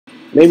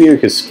Maybe we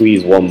could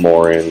squeeze one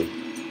more in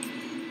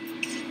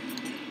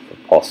for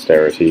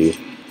posterity.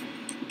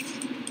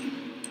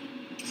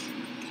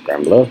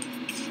 Scrambler.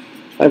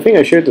 I think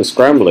I showed the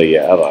Scrambler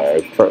yet, have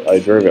I? I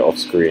drove it off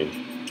screen.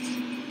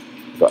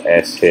 We've got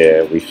S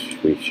here.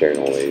 We've shown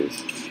all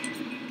these.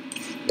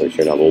 We've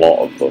shown a lot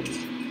of them.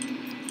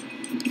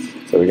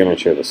 So we're going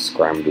to show the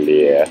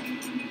Scrambler.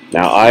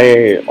 Now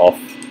I off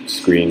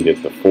screen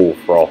did the full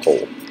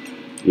throttle.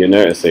 You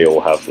notice they all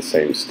have the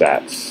same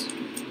stats.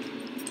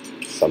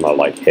 Some are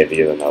like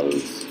heavier than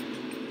others.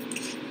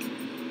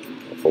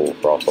 The full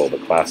throttle, the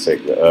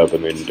classic, the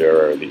urban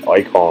enduro, the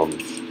icon.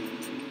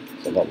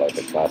 So not like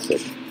the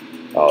classic.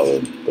 Oh,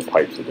 the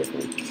pipes are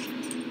different.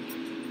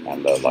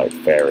 And the like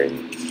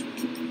fairing.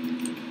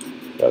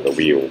 The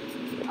wheel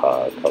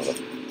cover.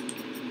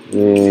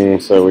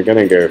 So we're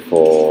gonna go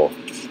for.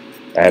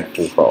 I had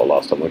full throttle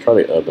last time. We'll try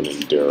the urban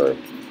enduro.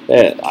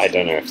 I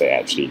don't know if they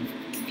actually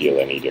feel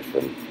any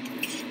different.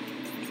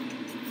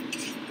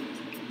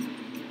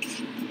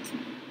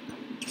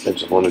 I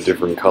just want a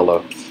different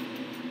color.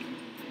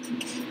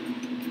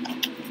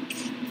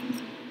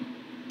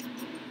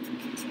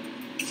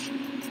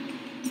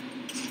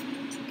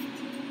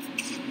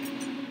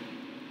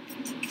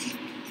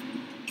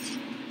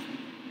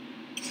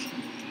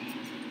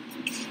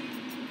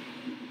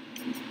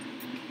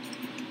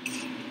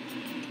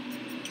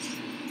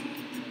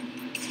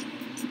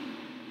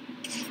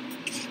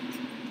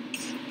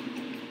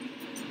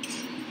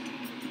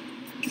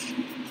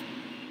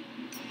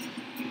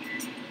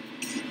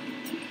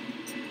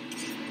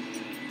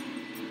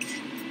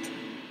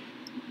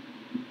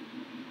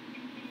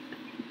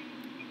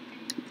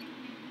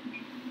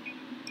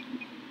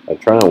 I'm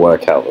trying to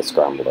work out the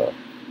Scrambler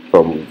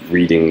from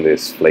reading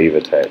this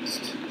flavor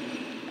text.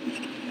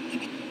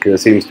 Because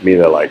it seems to me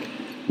they're like,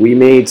 we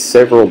made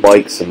several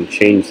bikes and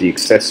changed the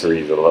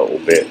accessories a little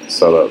bit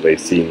so that they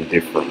seem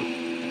different.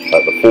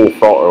 Like the full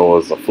throttle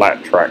is the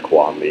flat track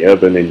one, the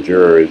urban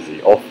enduro is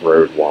the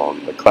off-road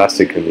one, the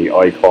classic and the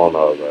icon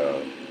are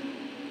the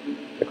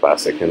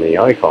classic and the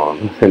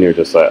icon. And you're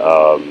just like,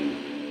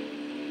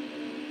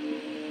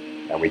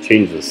 and we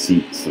changed the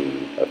seats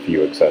and a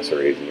few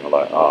accessories, and you're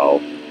like,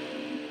 oh.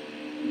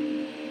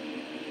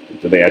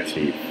 Do they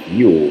actually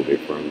feel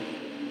different?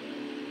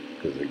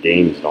 Because the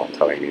game's not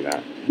telling me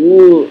that.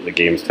 Ooh, the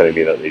game's telling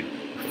me that they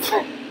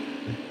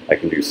I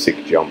can do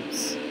sick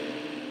jumps.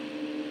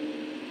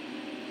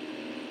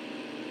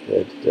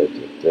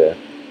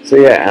 So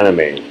yeah,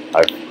 anime.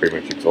 I've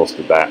pretty much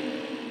exhausted that.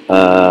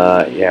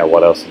 Yeah,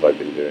 what else have I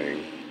been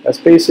doing? That's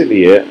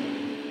basically it.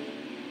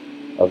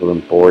 Other than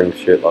boring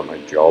shit like my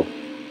job.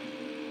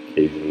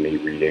 Occasionally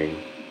reading.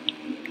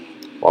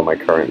 What am I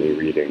currently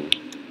reading?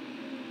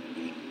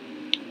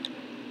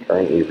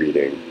 I'm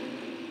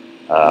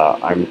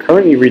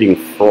currently reading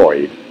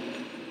Freud.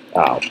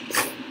 Oh,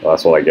 well,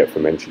 that's what I get for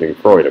mentioning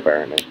Freud,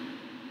 apparently.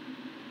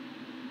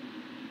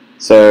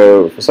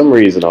 So, for some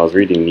reason, I was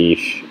reading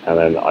Niche, and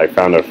then I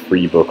found a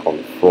free book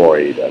on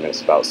Freud, and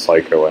it's about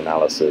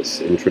psychoanalysis.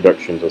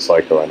 Introduction to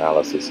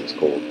Psychoanalysis, it's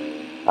called.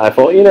 And I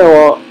thought, you know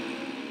what?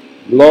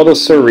 A lot of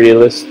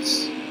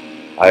surrealists.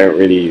 I don't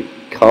really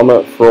come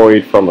at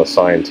Freud from a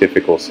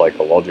scientific or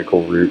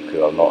psychological route,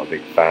 because I'm not a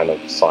big fan of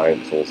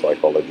science or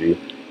psychology.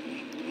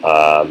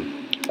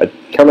 I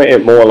come at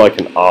it more like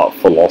an art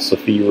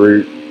philosophy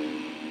route,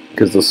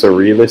 because the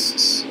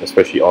surrealists,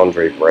 especially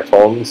Andre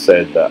Breton,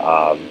 said that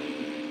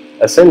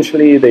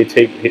essentially they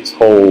take his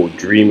whole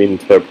dream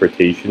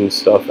interpretation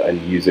stuff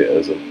and use it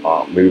as an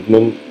art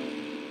movement,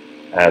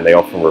 and they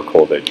often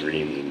record their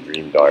dreams in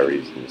dream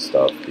diaries and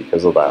stuff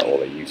because of that, or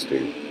they used to.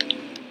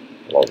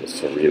 A lot of the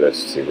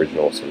surrealists, the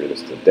original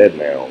surrealists, are dead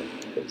now,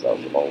 because that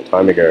was a long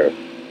time ago.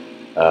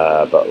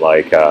 But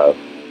like,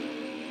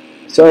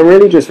 so I'm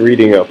really just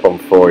reading up on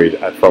Freud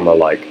from a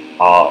like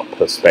art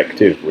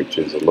perspective, which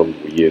is a little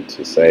weird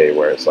to say,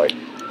 where it's like,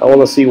 I want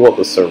to see what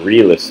the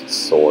surrealists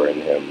saw in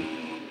him.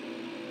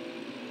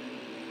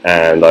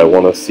 And I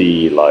want to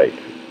see like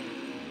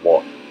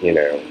what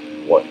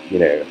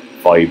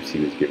vibes he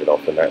was giving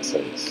off in that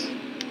sense.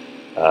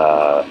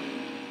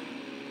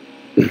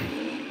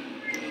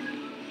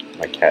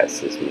 My cat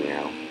says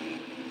meow.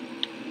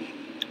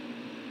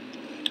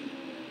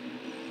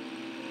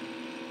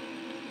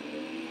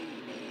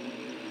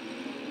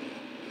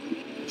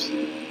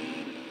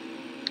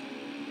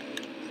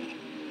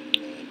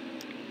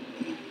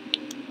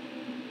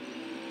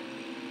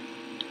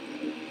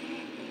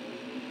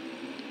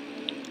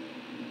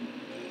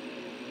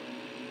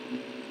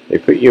 They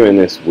put you in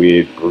this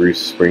weird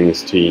Bruce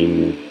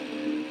Springsteen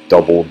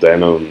double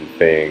denim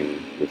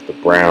thing with the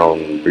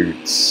brown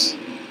boots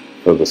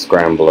for the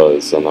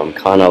Scramblers, and I'm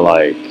kind of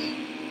like,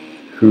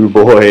 hoo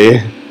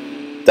boy,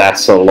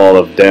 that's a lot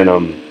of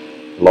denim,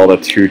 a lot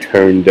of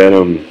two-tone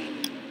denim.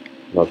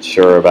 Not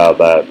sure about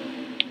that.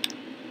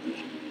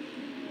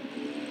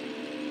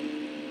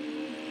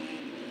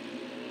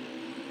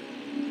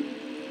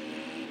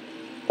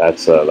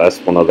 That's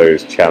one of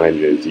those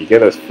challenges. You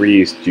get a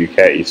free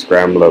Ducati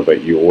Scrambler,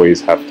 but you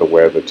always have to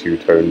wear the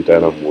two-tone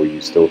denim. Will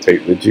you still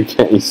take the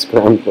Ducati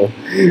Scrambler?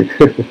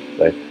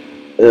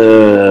 I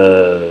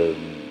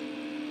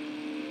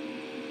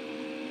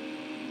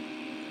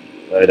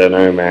don't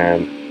know,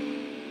 man.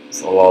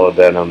 It's a lot of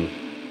denim.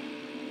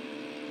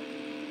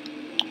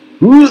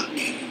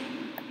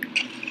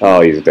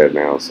 Oh, he's dead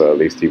now, so at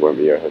least he won't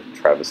be a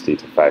travesty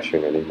to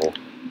fashion anymore.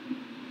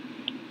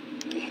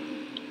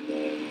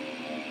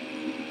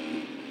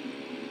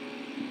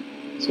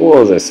 So what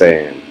was I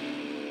saying?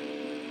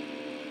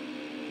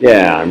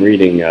 Yeah, I'm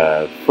reading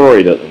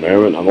Freud at the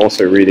moment. I'm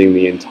also reading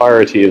the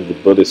entirety of the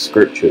Buddhist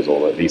scriptures,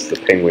 or at least the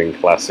Penguin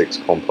Classics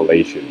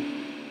compilation,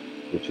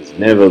 which is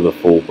never the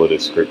full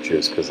Buddhist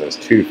scriptures because there's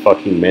too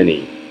fucking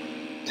many,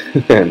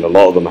 and a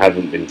lot of them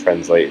haven't been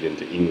translated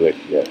into English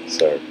yet,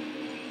 so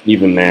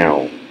even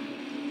now.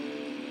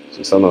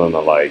 So some of them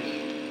are like,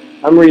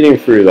 I'm reading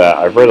through that.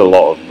 I've read a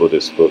lot of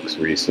Buddhist books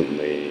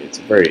recently. It's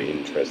very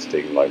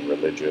interesting, like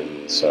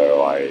religion,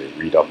 so I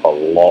read up a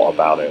lot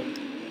about it.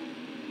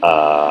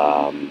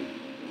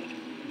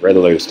 Read a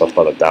load of stuff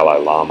by the Dalai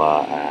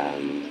Lama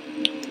and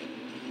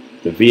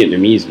the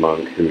Vietnamese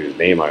monk, whose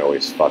name I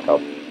always fuck up,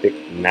 Thich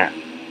Nhat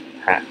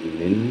Hanh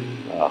Minh.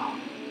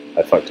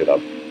 I fucked it up.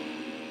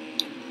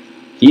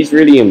 He's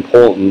really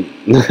important,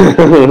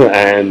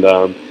 and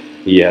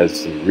he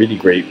has some really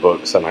great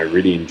books, and I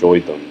really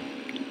enjoyed them.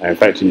 I in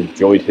fact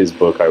enjoyed his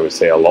book, I would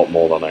say, a lot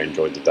more than I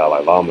enjoyed the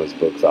Dalai Lama's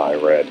book that I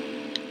read.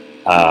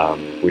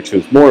 Which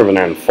was more of an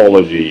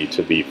anthology,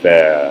 to be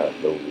fair,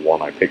 the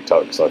one I picked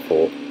up, because I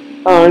thought,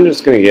 oh, I'm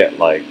just going to get,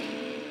 like,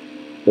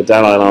 the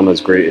Dalai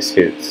Lama's greatest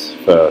hits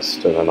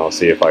first, and then I'll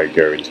see if I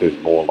go into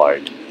his more,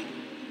 like,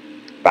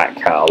 back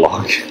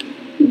catalogue.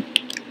 You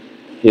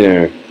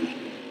know,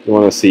 you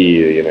want to see,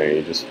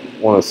 you just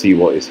want to see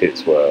what his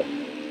hits were.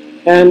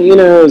 And,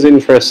 it was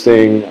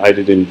interesting, I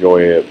did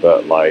enjoy it,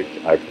 but, like,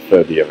 I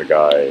preferred the other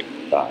guy,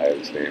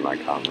 his name I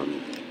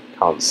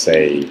can't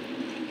say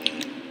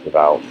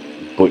without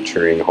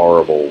butchering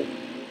horrible.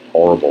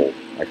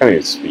 I can't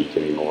even speak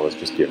anymore, let's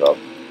just give up.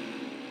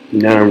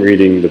 Now I'm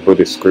reading the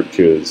Buddhist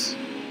scriptures,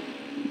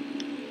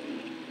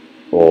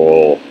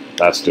 or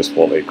that's just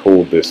what they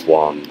called this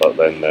one, but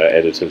then the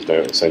editor's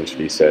note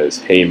essentially says,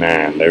 hey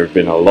man, there have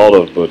been a lot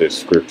of Buddhist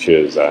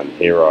scriptures, and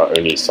here are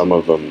only some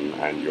of them,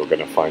 and you're going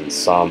to find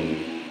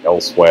some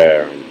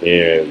elsewhere, and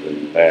here,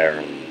 and there,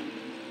 and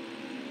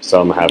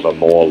some have a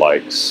more,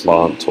 like,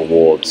 slant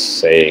towards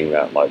saying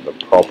that, like, the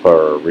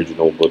proper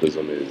original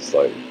Buddhism is,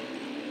 like,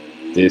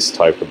 this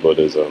type of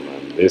Buddhism,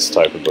 and this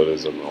type of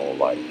Buddhism, or,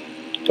 like,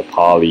 the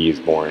Pali is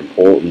more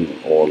important,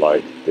 or,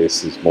 like,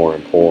 this is more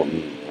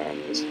important, and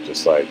it's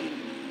just, like,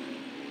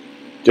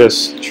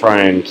 just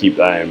try and keep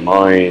that in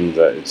mind,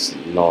 that it's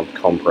not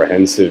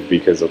comprehensive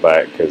because of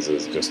that, because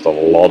there's just a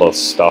lot of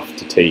stuff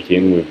to take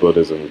in with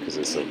Buddhism, because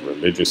it's a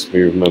religious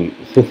movement,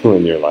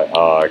 and you're like,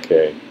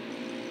 okay.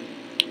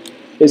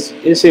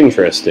 It's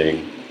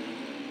interesting.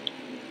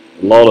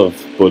 A lot of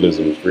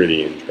Buddhism is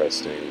really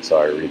interesting, so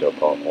I read up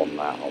on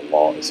that a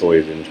lot. It's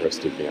always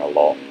interested me a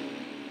lot.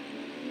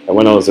 And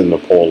when I was in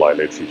Nepal, I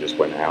literally just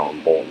went out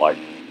and bought like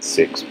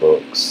 6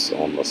 books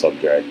on the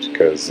subject,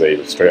 because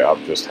they straight up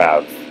just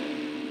have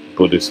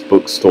Buddhist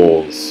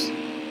bookstores.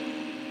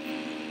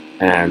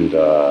 And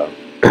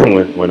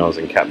when I was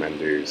in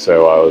Kathmandu,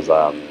 so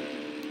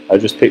I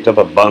just picked up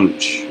a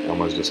bunch and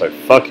was just like,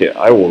 fuck it,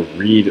 I will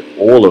read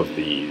all of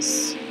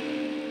these.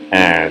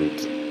 And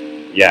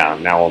yeah,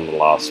 I'm now on the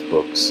last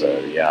book, so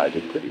yeah, I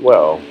did pretty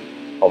well.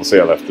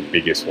 Obviously I left the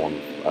biggest one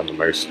and the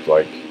most,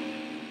 like,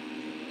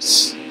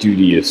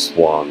 studious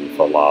one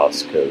for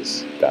last,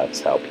 because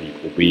that's how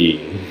people be.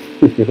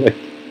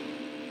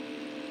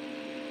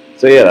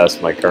 So yeah, that's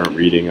my current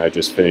reading. I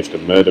just finished a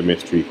murder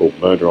mystery called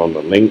Murder on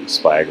the Links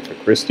by Agatha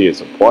Christie.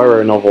 It's a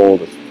Poirot novel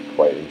that's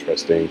quite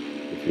interesting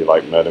if you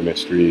like murder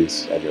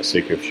mysteries and you're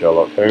sick of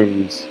Sherlock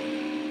Holmes.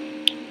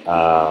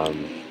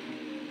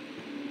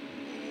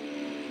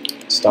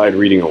 Started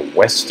reading a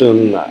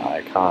Western.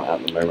 I can't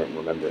at the moment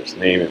remember its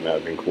name. It may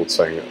have been called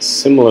something that's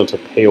similar to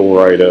Pale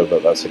Rider,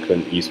 but that's a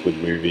Clint Eastwood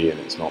movie and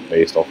it's not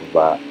based off of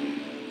that.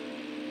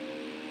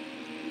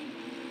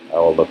 I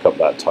will look up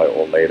that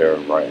title later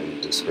and write in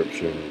the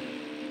description.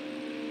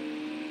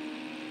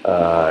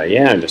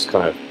 Yeah, I'm just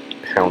kind of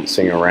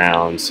pouncing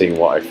around, seeing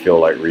what I feel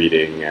like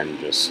reading and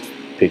just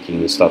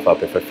picking stuff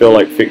up. If I feel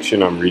like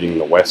fiction, I'm reading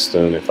the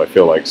Western. If I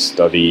feel like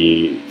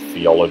study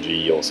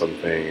theology or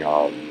something,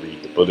 I'll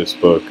read the Buddhist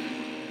book.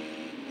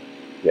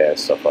 Yeah,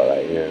 stuff like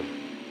that, yeah.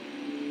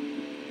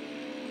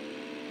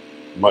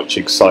 Much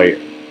excite,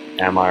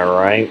 am I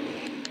right?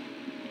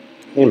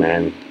 Hey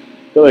man,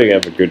 I feel like I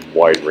have a good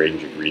wide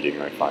range of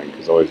reading, I find,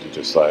 because always you're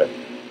just like,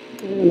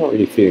 I'm not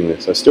really feeling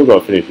this. I still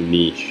got to finish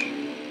Niche.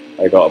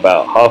 I got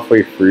about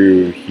halfway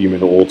through Human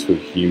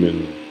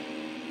Autohuman,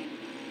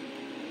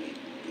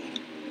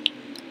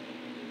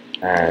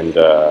 and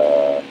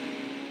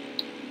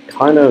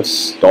kind of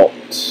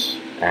stopped,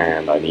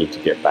 and I need to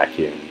get back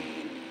in.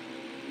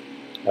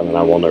 And then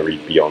I want to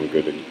read Beyond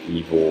Good and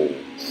Evil,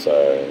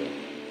 so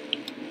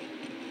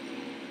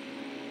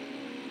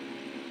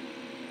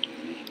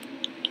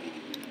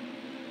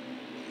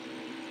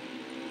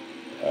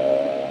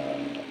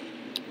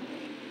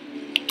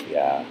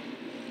yeah.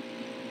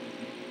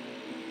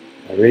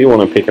 I really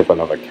want to pick up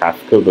another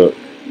Kafka book.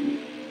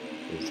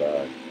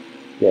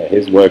 Yeah,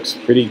 his work's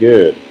pretty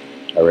good.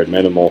 I read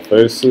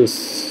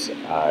Metamorphosis,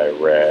 I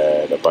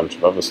read a bunch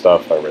of other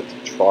stuff, I read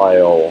The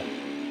Trial,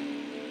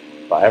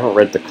 but I haven't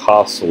read The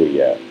Castle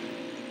yet.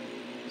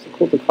 Is it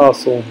called The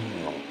Castle?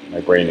 Oh,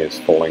 my brain is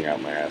falling out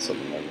my ass at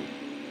the moment.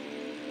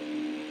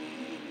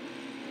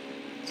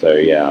 So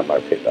yeah, I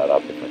might pick that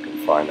up if I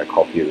can find a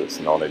copy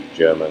that's not in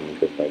German,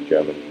 because my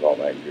German's not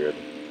that good.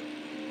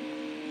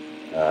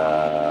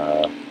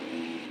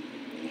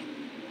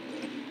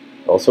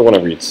 I also want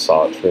to read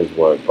Sartre's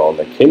work, but on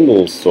the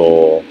Kindle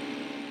saw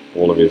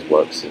all of his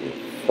works in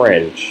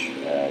French,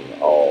 and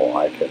oh,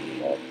 I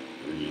cannot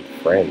read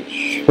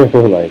French,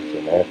 like,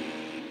 you know.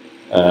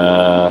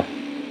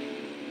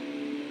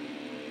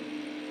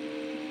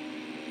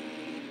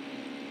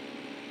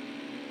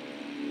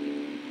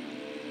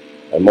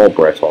 And more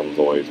Breton's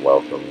always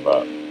welcome,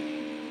 but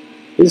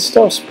his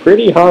stuff's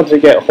pretty hard to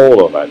get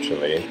hold of,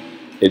 actually.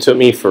 It took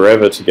me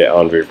forever to get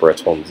Andre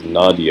Breton's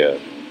Nadia.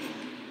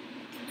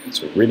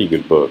 It's a really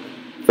good book.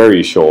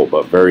 Very short,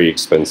 but very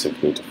expensive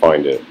for me to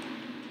find it.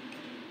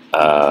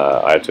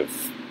 I had to,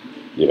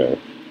 you know,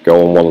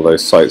 go on one of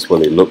those sites where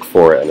they look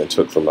for it, and it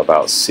took them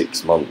about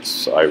 6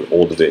 months. I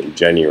ordered it in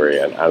January,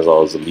 and as I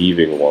was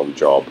leaving one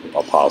job,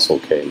 a parcel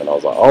came, and I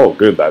was like, oh,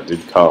 good, that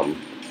did come.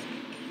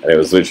 And it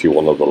was literally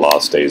one of the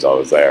last days I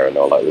was there, and they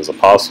were like, there's a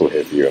parcel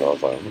here for you, and I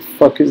was like, what the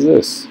fuck is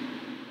this?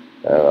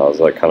 And I was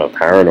like, kind of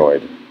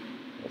paranoid. I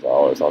was like,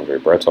 oh, it's Andre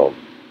Breton.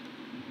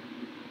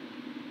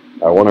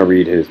 I want to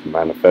read his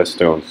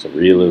Manifesto on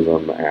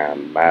Surrealism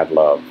and Mad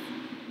Love,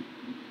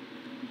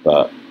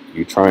 but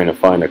you trying to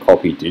find a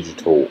copy,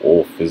 digital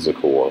or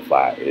physical, of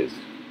that is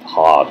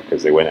hard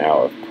because they went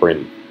out of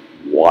print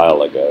a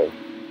while ago.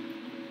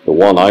 The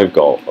one I've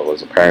got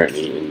was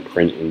apparently in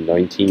print in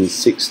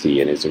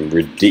 1960 and is in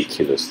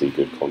ridiculously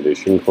good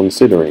condition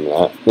considering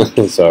that.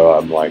 So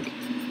I'm like,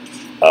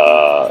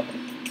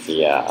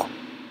 yeah, a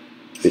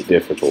bit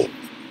difficult.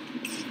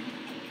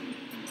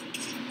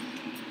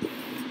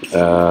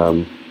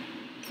 What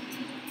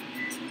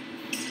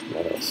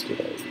else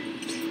did I read?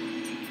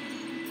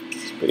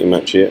 That's pretty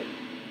much it.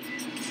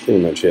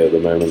 Pretty much it at the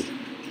moment.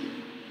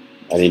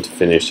 I need to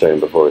finish something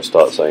before I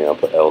start something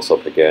else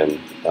up again.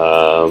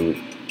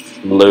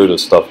 Load of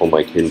stuff on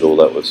my Kindle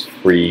that was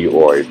free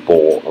or I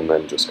bought and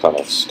then just kind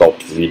of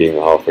stopped reading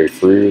halfway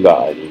through that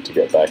I need to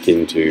get back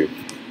into.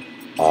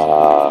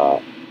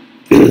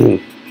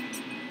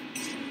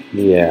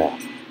 Yeah.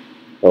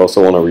 I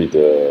also want to read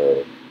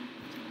the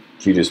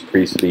Judas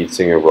Priest lead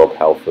singer Rob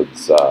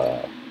Halford's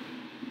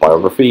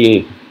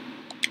biography,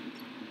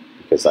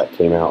 because that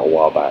came out a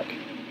while back.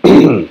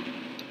 And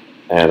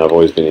I've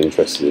always been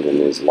interested in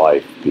his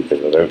life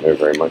because I don't know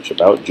very much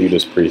about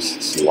Judas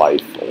Priest's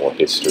life or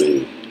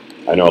history.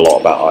 I know a lot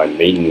about Iron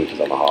Maiden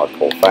because I'm a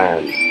hardcore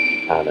fan,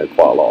 and I know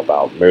quite a lot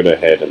about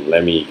Motorhead and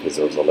Lemmy because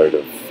there was a load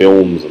of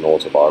films and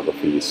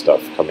autobiography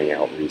stuff coming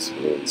out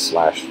recently, and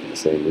Slash for the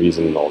same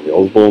reason, Ozzy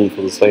Osbourne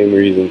for the same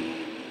reason.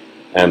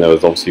 And there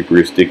was obviously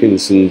Bruce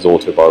Dickinson's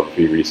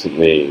autobiography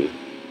recently.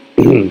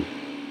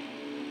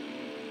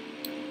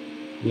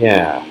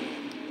 Yeah.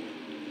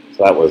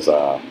 So that was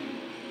a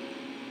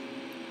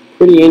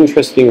pretty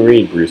interesting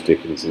read, Bruce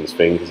Dickinson's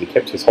thing, because he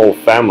kept his whole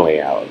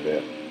family out of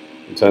it.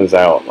 It turns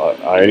out,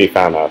 I only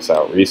found this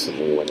out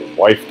recently when his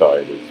wife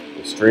died. His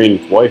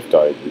estranged wife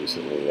died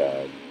recently,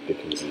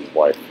 Dickinson's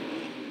wife.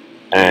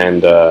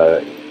 And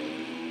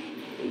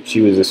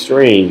she was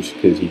estranged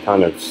because he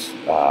kind of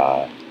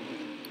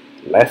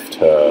left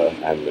her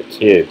and the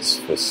kids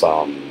for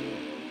some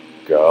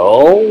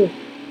girl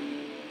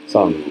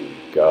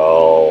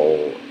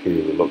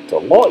who looked a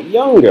lot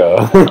younger,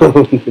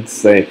 let's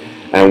say,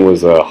 and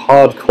was a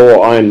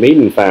hardcore Iron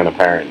Maiden fan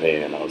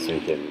apparently. And I was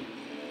thinking,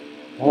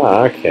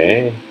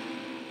 okay,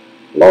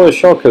 a lot of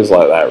shockers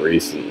like that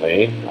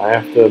recently, I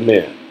have to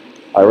admit.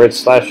 I read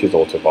Slash's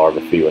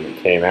autobiography when it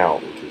came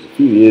out, which was a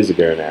few years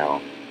ago now,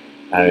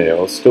 and it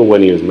was still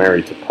when he was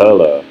married to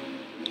Perla.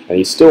 And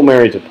he's still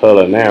married to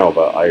Perla now,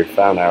 but I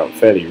found out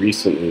fairly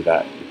recently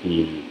that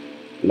he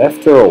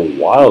left her a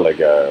while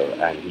ago,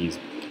 and he's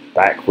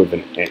back with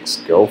an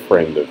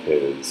ex-girlfriend of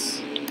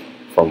his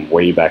from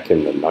way back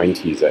in the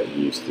 90s that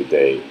he used to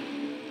date.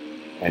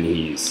 And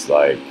he's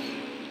like,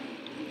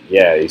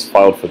 yeah, he's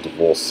filed for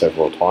divorce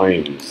several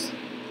times.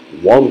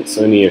 Once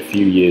only a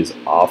few years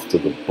after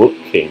the book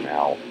came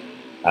out,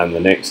 and the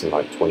next in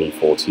like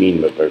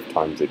 2014, but both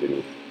times they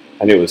didn't.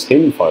 And it was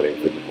him fighting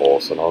for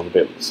divorce, and I was a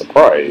bit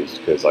surprised,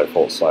 because I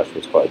thought Slash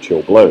was quite a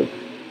chill bloke.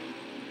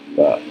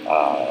 But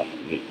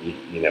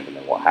you never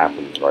know what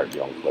happens right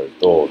beyond closed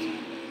doors.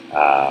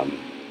 A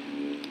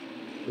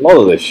lot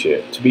of this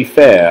shit, to be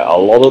fair, a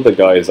lot of the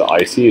guys that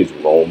I see as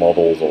role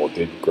models or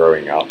did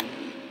growing up,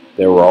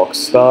 they're rock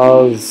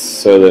stars,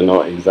 so they're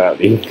not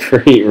exactly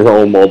great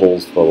role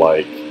models for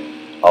like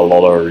a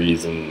lot of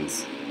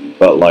reasons.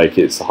 But like,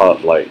 it's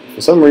hard, like,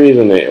 for some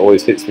reason it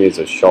always hits me as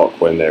a shock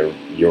when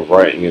you're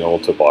writing an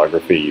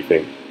autobiography. You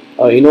think,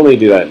 you normally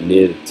do that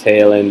near the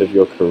tail end of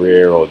your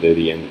career or near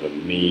the end of a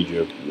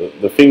major,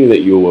 the thing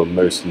that you were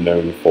most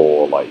known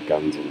for, like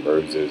Guns N'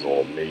 Roses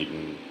or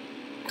Maiden,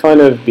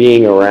 kind of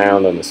being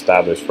around and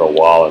established for a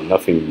while and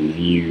nothing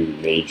new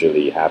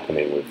majorly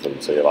happening with them.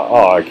 So you're like,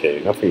 oh,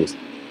 okay, nothing's,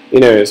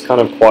 it's kind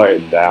of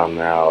quieted down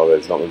now.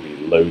 There's not going to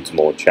be loads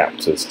more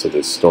chapters to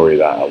this story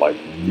that are like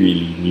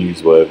really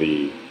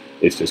newsworthy.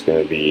 It's just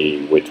going to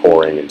be we're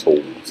touring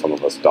until some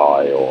of us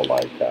die, or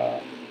like,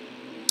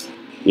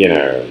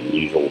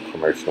 usual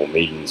promotional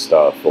Maiden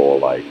stuff, or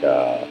like,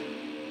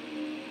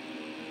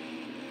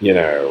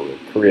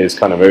 career's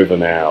kind of over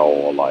now,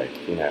 or like,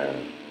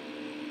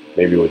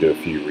 maybe we'll do a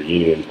few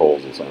reunion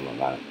tours or something like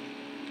that.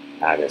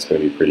 And it's going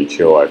to be pretty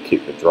chill. I've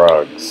kicked the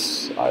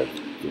drugs.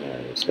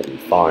 It's going to be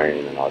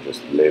fine, and I'll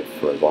just live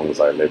for as long as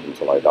I live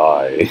until I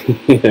die.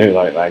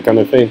 Like that kind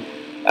of thing.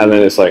 And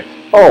then it's like,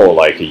 oh,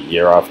 like a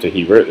year after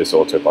he wrote this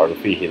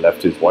autobiography, he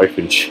left his wife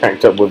and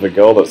shacked up with a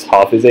girl that's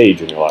half his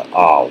age, and you're like,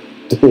 oh,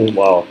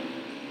 well,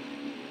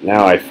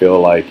 now I feel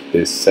like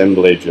this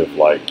assemblage of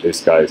like,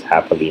 this guy's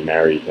happily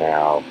married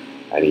now,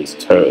 and he's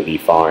totally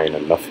fine,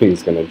 and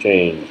nothing's going to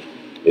change,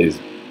 is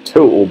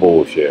total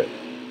bullshit.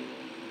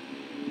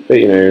 But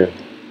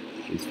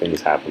these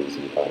things happen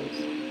sometimes.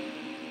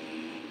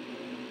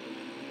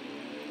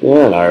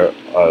 Yeah, no,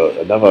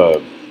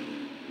 another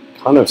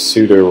kind of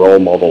pseudo role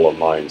model of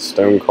mine,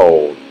 Stone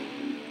Cold.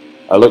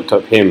 I looked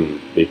up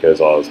him because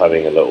I was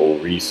having a little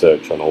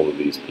research on all of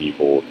these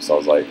people, because I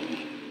was like,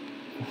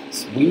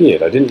 it's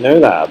weird, I didn't know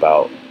that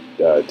about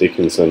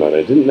Dickinson, and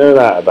I didn't know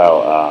that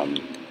about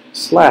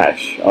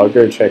Slash. I'll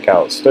go check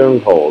out Stone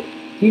Cold.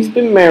 He's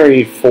been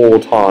married 4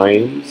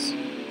 times,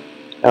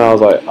 and I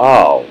was like,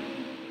 oh.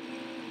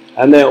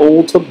 And they're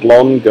all to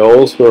blonde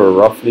girls who are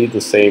roughly the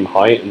same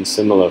height and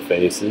similar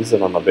faces,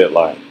 and I'm a bit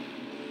like,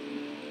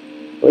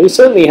 well, he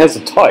certainly has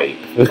a type.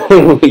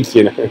 Like,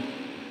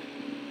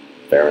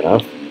 fair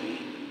enough.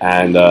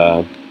 And,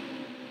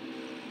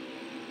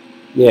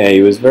 yeah,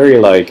 he was very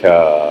like,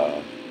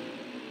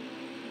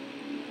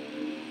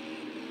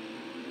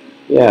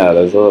 yeah,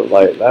 there's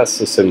like,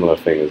 that's a similar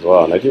thing as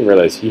well, and I didn't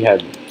realize he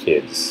had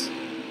kids.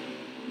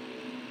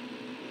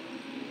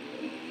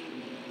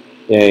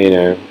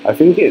 Yeah, I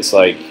think it's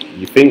like,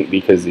 you think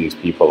because these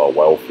people are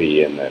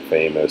wealthy and they're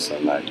famous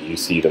and that you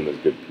see them as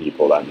good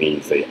people, that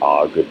means they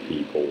are good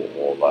people,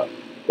 or that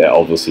they're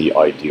obviously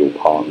ideal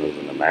partners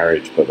in a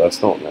marriage, but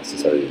that's not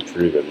necessarily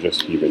true. They're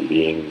just human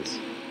beings.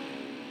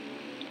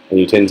 And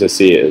you tend to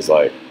see it as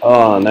like,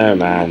 oh no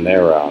man,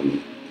 they're,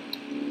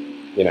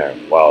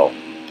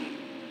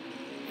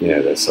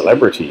 they're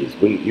celebrities.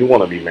 Wouldn't you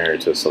want to be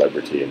married to a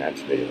celebrity? And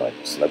actually, like,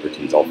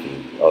 celebrities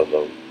often are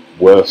the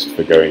worst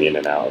for going in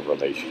and out of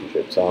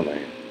relationships, aren't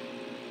they?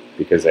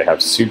 Because they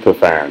have super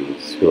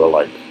fans who are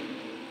like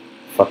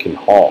fucking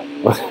hot.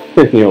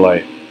 And you're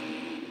like,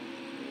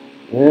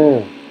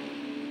 yeah.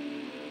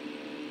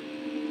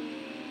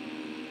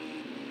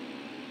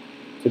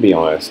 To be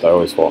honest, I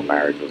always thought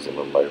marriage was a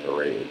little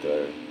overrated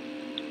though.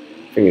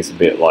 I think it's a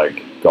bit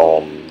like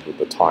gone with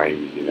the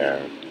times,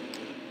 It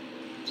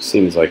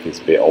seems like it's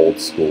a bit old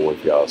school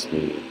if you ask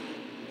me.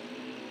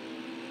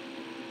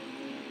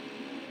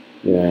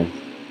 I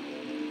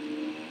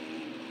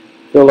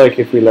feel like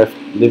if we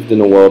lived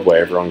in a world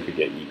where everyone could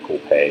get equal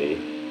pay,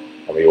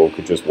 and we all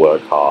could just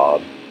work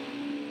hard,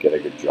 get a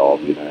good job,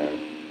 a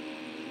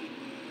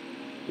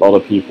lot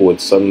of people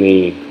would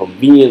suddenly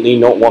conveniently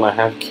not want to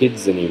have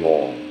kids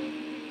anymore,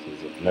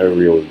 because there's no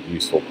real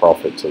useful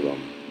profit to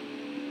them.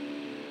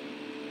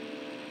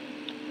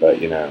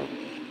 But,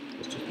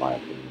 it's just my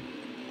opinion.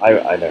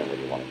 I don't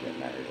really want to get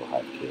married or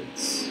have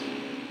kids.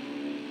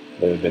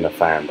 Never been a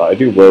fan, but I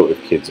do work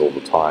with kids all the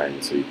time,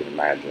 so you can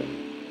imagine.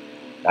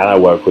 And I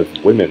work with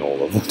women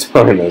all of the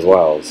time as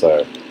well,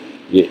 so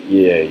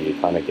yeah, you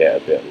kind of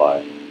get a bit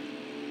like,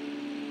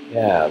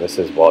 yeah, this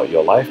is what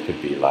your life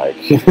could be like.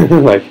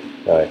 like,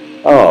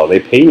 oh, they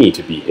pay me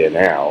to be here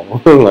now.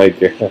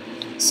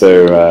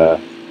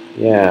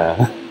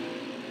 Yeah.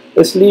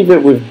 Let's leave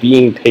it with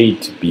being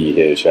paid to be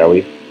here, shall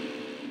we?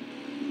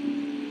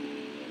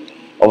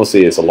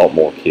 Obviously, it's a lot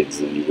more kids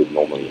than you would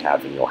normally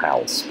have in your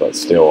house, but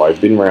still, I've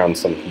been around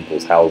some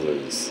people's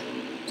houses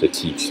to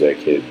teach their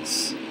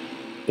kids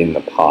in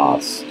the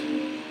past,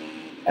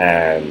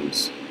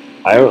 and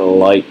I don't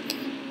like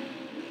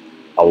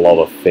a lot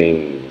of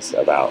things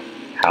about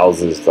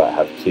houses that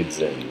have kids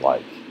in,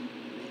 like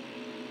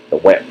the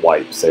wet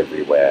wipes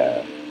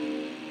everywhere,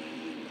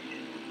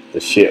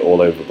 the shit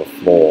all over the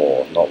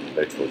floor, not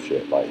literal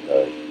shit, like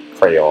the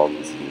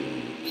crayons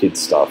and kid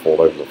stuff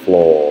all over the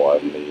floor,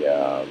 and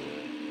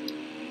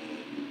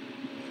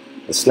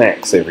the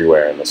snacks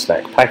everywhere and the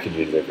snack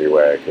packages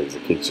everywhere, because the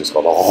kids just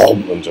got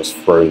and just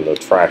thrown the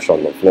trash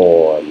on the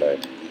floor, and they're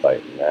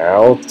like,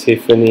 now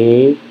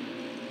Tiffany,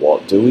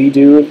 what do we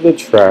do with the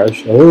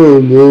trash? Oh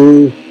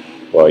no.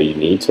 Well, you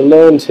need to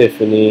learn,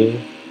 Tiffany.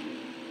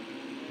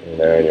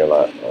 And you're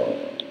like, oh,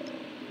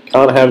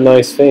 can't have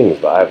nice things,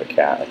 but I have a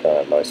cat, I can't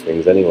have nice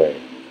things anyway.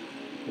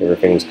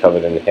 Everything's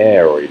covered in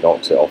hair, or he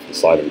knocks it off the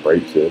side and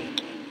breaks it.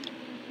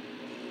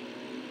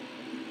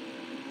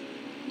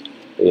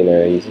 You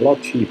know, he's a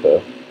lot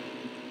cheaper.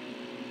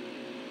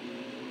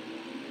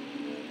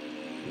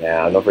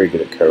 Yeah, I'm not very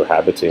good at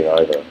cohabiting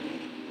either.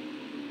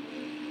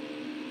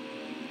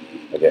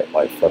 I get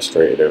like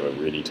frustrated over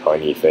really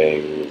tiny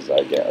things.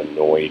 I get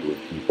annoyed with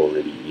people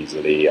really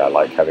easily. I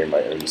like having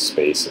my own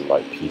space and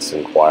like peace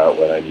and quiet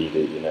when I need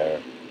it, you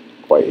know.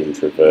 Quite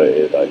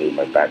introverted. I need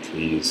my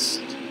batteries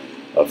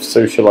of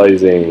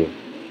socializing.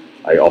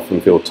 I often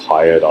feel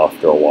tired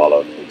after a while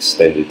of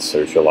extended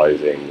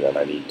socializing, and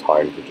I need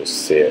time to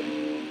just sit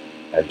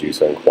and do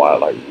something quiet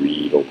like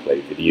read or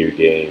play video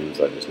games.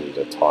 I just need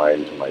a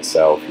time to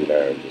myself, you know,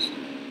 and just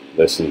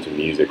listen to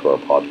music or a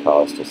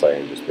podcast or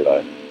something and just be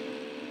like,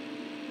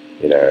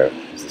 you know,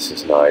 this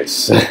is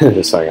nice. This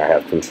is something I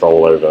have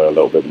control over a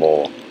little bit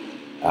more.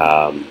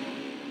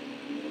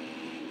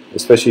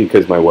 Especially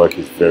because my work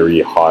is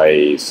very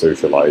high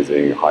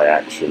socializing, high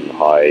action,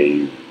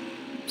 high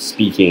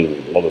speaking,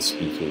 a lot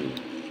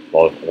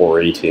of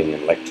orating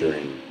and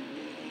lecturing.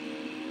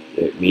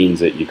 It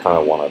means that you kind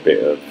of want a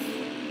bit of,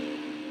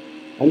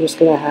 I'm just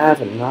going to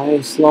have a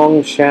nice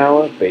long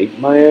shower, bake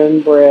my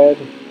own bread,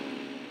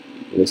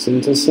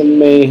 listen to some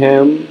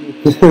mayhem,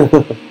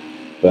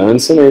 burn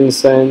some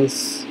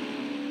incense,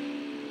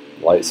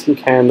 light some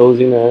candles,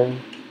 you know,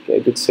 get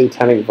a good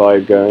satanic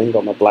vibe going,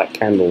 got my black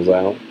candles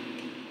out,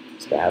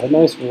 just going to have a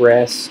nice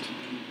rest,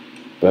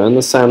 burn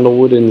the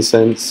sandalwood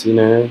incense, you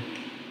know,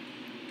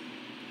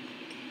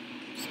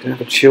 just going to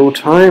have a chill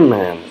time,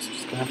 man, just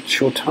going to have a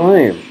chill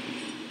time.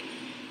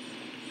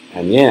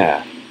 And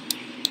yeah,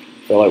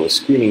 I feel like we're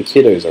screaming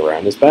kiddos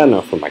around. It's bad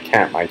enough for my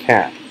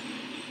cat.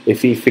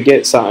 If he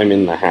forgets something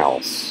in the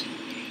house,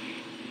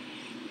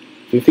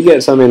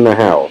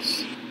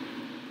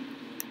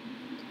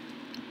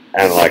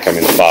 and like I'm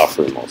in the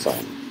bathroom or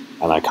something,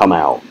 and I come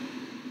out,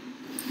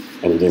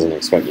 and he doesn't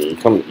expect me,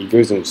 he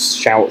goes and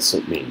shouts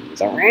at me.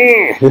 He's like,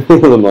 "Rah!"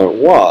 And I'm like,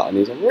 what? And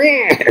he's like,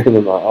 "Rah!" And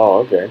I'm like, oh,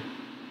 okay.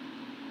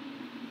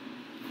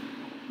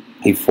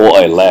 He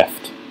thought I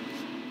left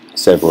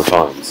several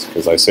times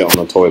because I sit on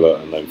the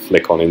toilet and then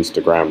flick on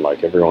Instagram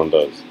like everyone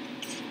does,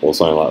 or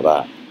something like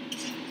that,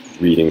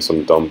 reading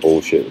some dumb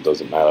bullshit that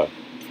doesn't matter.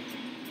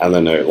 And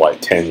then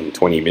like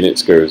 10-20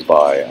 minutes goes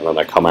by, and then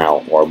I come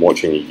out, or I'm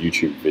watching a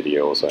YouTube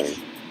video or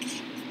something,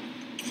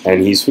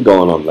 and he's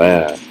forgotten I'm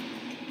there.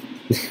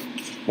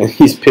 And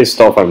he's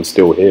pissed off I'm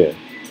still here,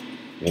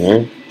 you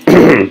know?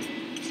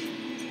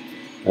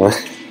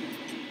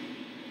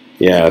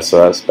 Yeah, so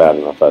that's bad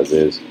enough as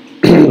is.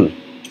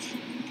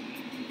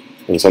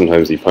 And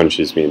sometimes he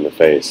punches me in the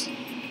face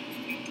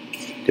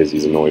because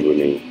he's annoyed with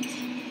me.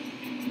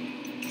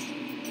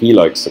 He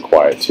likes the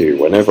quiet too.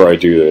 Whenever I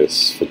do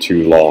this for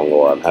too long,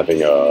 or I'm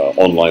having an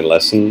online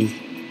lesson,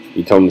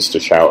 he comes to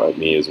shout at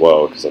me as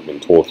well because I've been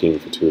talking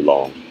for too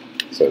long.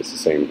 So it's the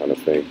same kind of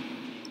thing.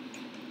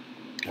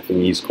 I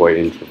think he's quite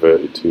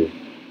introverted too.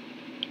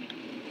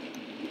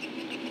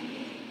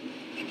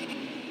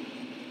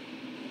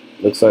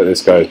 Looks like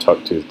this guy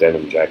tucked his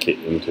denim jacket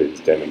into his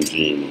denim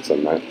jeans,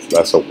 and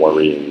that's a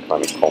worrying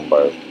kind of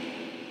combo.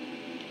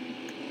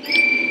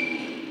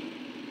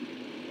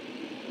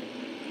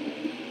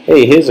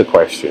 Hey, here's a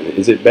question.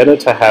 Is it better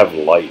to have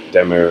light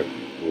denim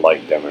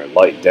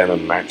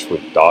match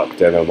with dark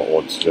denim,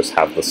 or to just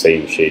have the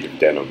same shade of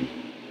denim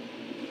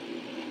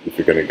if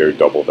you're going to go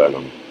double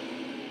denim?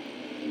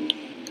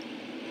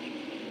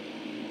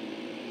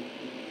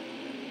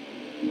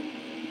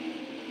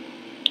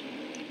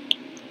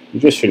 You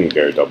just shouldn't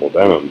go double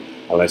denim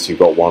unless you've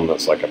got one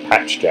that's like a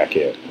patch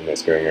jacket and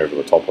it's going over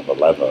the top of the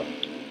leather,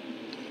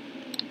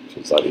 which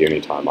is like the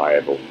only time I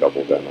ever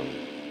double denim.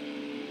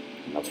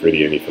 And that's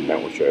really only for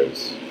metal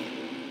shows.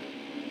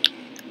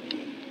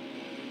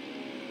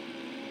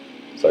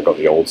 So I got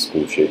the old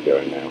school shit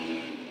going now.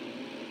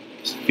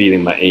 Just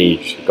feeling my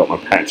age. Got my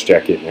patch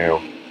jacket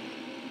now.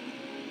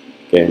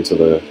 Getting to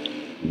the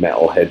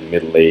metalhead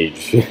middle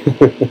age.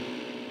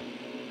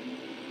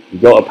 You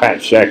got a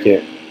patch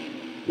jacket,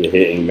 you're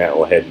hitting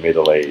metalhead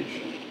middle age.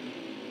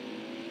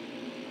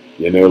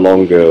 You're no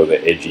longer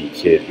the edgy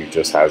kid who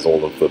just has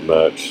all of the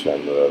merch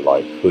and the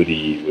like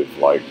hoodie with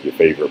like your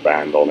favorite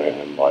band on it,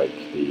 and like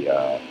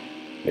the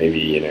maybe,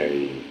 you know,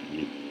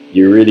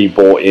 you really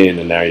bought in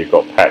and now you've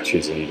got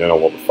patches and you don't know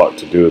what the fuck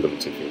to do with them.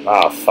 So you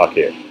think, fuck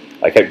it.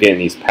 I kept getting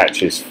these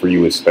patches free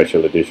with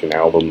special edition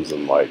albums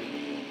and like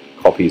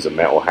copies of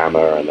Metal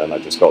Hammer, and then I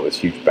just got this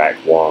huge back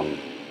one,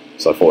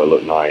 so I thought it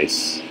looked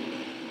nice.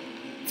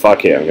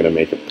 Fuck it, I'm gonna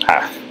make a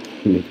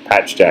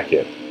patch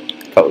jacket.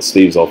 Cut the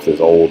sleeves off this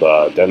old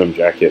denim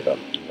jacket that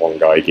one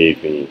guy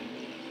gave me,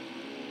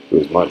 who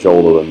was much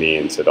older than me,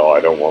 and said, oh, I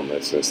don't want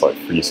this, it's like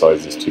 3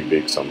 sizes too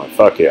big. So I'm like,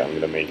 fuck it, I'm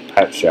gonna make a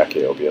patch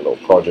jacket, it'll be a little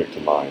project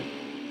of mine.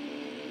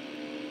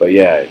 But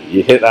yeah,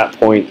 you hit that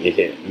point, you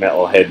hit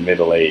metalhead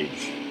middle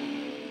age.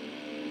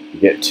 You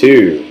get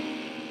 2,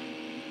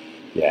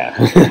 yeah,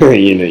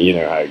 you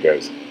know how it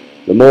goes.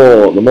 The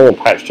more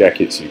patch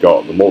jackets you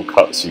got, the more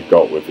cuts you've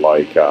got with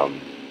like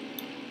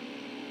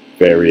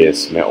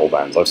various metal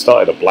bands. I've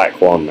started a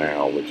black one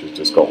now, which has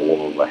just got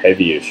all of the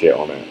heavier shit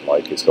on it.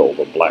 Like, it's got all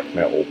the black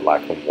metal,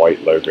 black and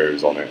white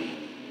logos on it.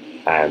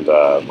 And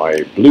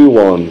my blue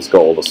one's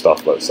got all the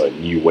stuff that's like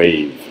new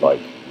wave,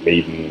 like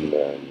Maiden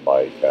and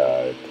like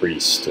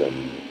Priest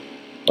and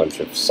a bunch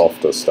of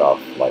softer stuff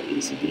like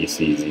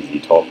AC/DC,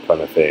 ZZ Top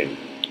kind of thing.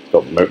 It's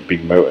got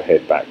big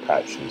Motorhead back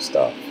patch and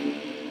stuff.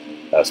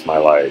 That's my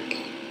like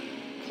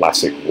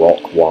classic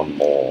rock one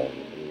more,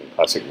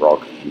 classic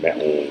rock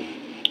metal.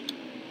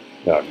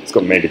 No, it's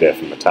got Megadeth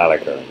and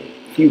Metallica and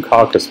a few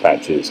Carcass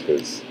patches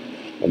because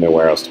I know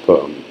where else to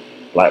put them.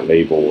 Black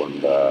Label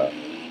and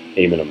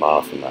Aim and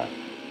Amarth and that.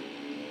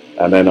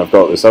 And then I've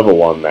got this other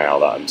one now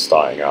that I'm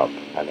starting up,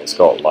 and it's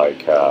got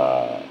like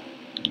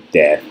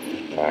Death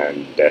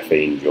and Death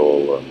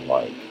Angel and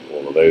like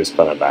all of those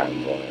kind of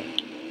bands on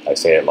it. I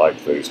say it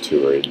like those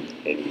two are in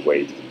any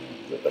way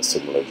a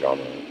similar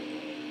genre.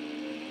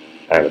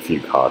 And a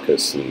few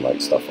Carcass and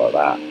like stuff like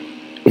that.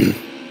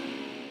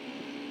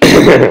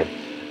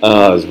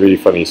 There's a really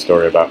funny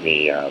story about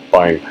me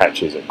buying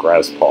patches at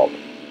Graspop,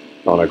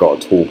 and I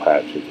got a tool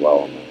patch as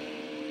well on there.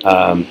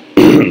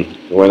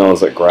 When I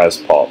was at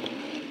Graspop,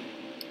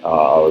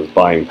 I was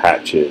buying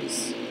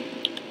patches,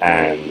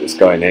 and this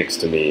guy next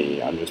to me,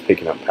 I'm just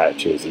picking up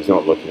patches, he's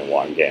not looking at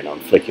what I'm getting,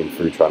 I'm flicking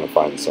through trying to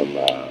find some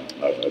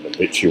an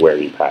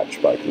obituary patch,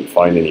 but I couldn't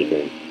find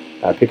anything.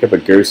 I pick up a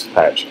Ghost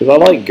patch, because I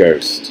like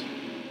Ghost.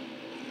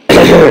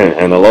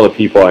 And a lot of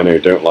people I know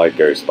don't like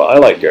Ghost, but I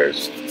like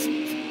Ghost.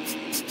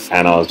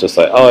 And I was just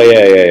like, oh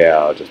yeah,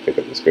 I'll just pick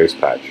up this Ghost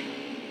patch.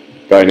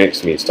 Guy next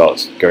to me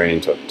starts going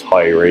into a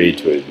tirade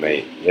to his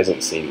mate. He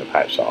hasn't seen the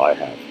patch that I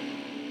have.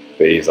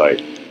 But he's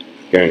like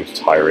going to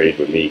tirade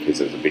with me because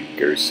there's a big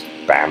Ghost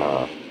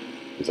banner.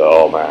 He's like,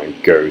 oh man,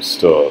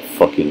 Ghost, oh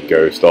fucking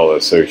Ghost, oh they're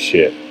so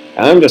shit.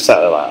 And I'm just sat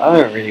there like, I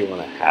don't really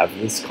want to have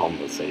this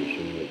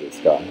conversation with this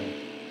guy.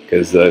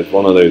 Because there's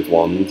one of those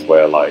ones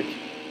where like,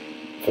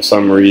 for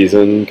some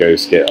reason,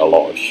 Ghosts get a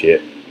lot of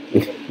shit.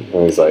 And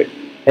it's like,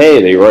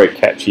 hey, they write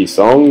catchy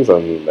songs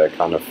and they're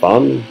kind of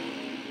fun.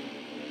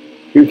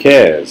 Who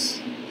cares?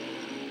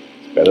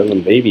 It's better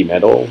than Baby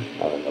Metal.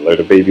 And a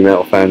load of Baby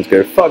Metal fans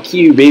go, fuck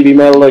you, Baby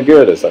Metal are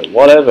good. It's like,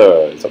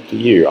 whatever, it's up to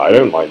you. I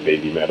don't like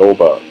Baby Metal,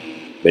 but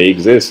they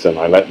exist and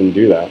I let them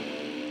do that.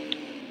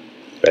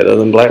 It's better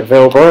than Black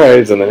Veil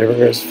Brides. And then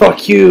everyone goes,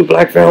 fuck you,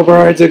 Black Veil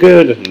Brides are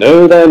good.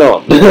 No, they're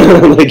not.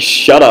 Like,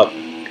 shut up.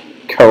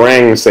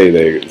 Kerrang say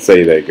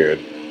they're good.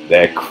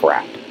 They're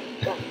crap.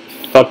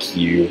 Fuck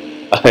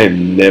you.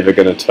 I'm never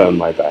gonna turn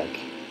my back.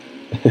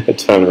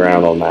 Turn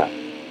around on that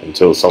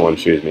until someone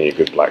shows me a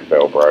good Black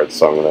Veil Bride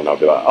song, and then I'll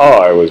be like,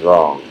 oh, I was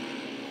wrong.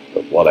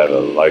 But whatever.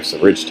 Life's a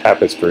rich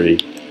tapestry.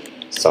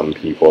 Some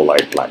people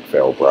like Black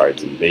Veil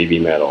Brides and Baby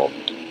Metal.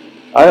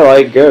 I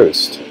like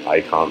Ghost.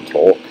 I can't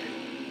talk.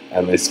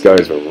 And this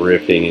guy's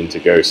ripping into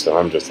Ghost, and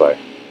I'm just like,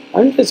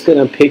 I'm just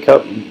going to pick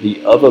up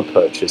the other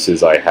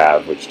purchases I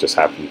have, which just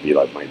happen to be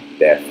like my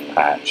Death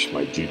patch,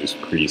 my Judas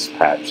Priest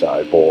patch that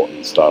I bought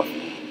and stuff.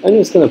 I'm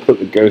just going to put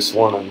the Ghost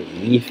one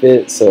underneath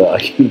it so that I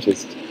can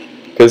just...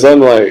 Because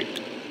I'm like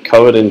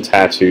covered in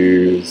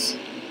tattoos,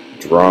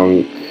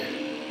 drunk,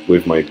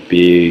 with my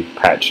big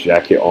patch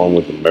jacket on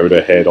with the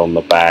Motorhead on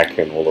the back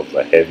and all of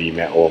the heavy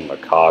metal and the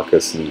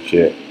Carcass and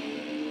shit.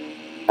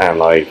 And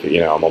like,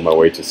 you know, I'm on my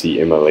way to see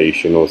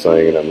Immolation or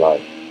something, and I'm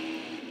like,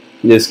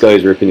 this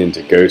guy's ripping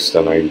into Ghost,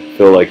 and I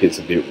feel like it's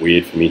a bit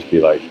weird for me to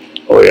be like,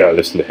 oh yeah, I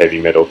listen to heavy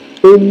metal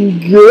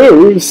and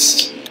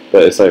Ghost.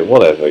 But it's like,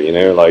 whatever, you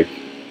know, like,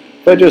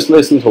 if I just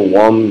listen to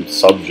one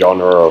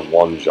subgenre of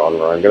one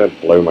genre, I'm gonna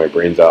blow my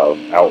brains out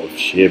of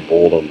sheer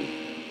boredom.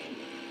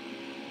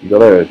 You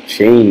gotta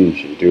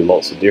change and do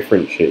lots of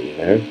different shit, you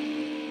know?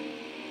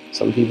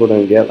 Some people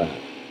don't get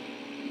that.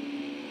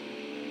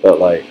 But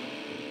like,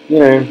 you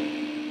know,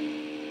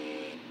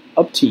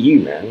 up to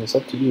you, man, it's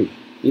up to you.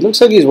 He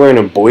looks like he's wearing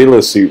a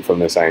boiler suit from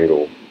this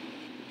angle.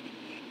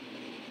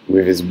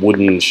 With his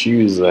wooden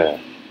shoes there.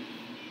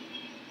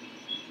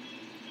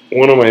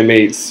 One of my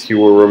mates, who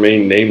will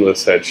remain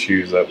nameless, had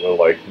shoes that were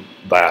like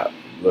that.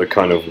 The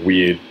kind of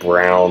weird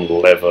brown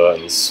leather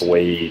and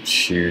suede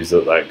shoes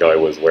that guy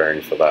was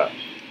wearing for that.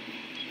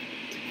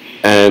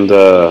 And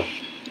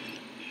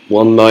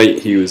one night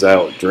he was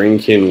out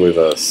drinking with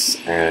us,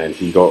 and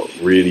he got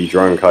really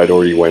drunk. I'd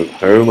already went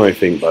home, I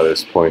think, by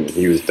this point, and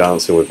he was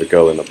dancing with the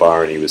girl in the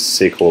bar, and he was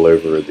sick all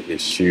over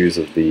his shoes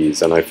of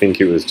these, and I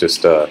think it was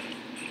just a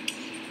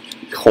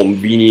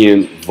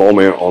convenient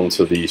vomit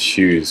onto these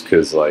shoes,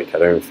 because, like, I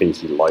don't think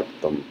he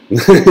liked them.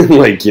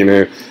 Like, you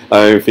know,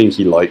 I don't think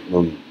he liked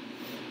them.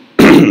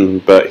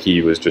 But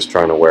he was just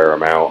trying to wear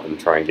them out and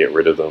try and get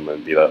rid of them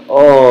and be like,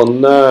 oh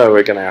no,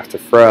 we're going to have to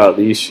throw out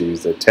these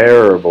shoes, they're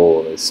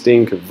terrible, they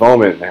stink of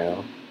vomit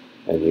now.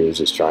 And he was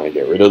just trying to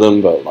get rid of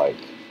them, but like,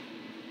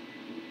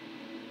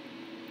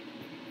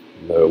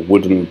 the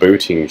wooden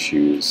boating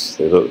shoes,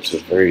 they looked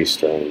just very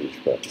strange,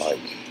 but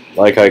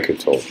like I could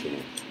talk, you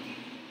know,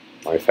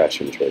 my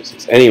fashion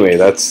choices. Anyway,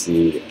 that's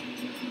the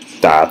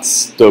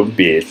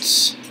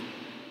bit.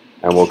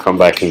 And we'll come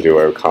back and do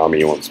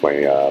Okami once my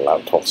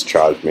laptop's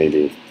charged,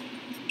 maybe.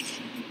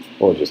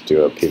 Or just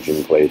do a pigeon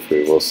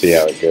playthrough. We'll see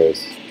how it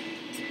goes.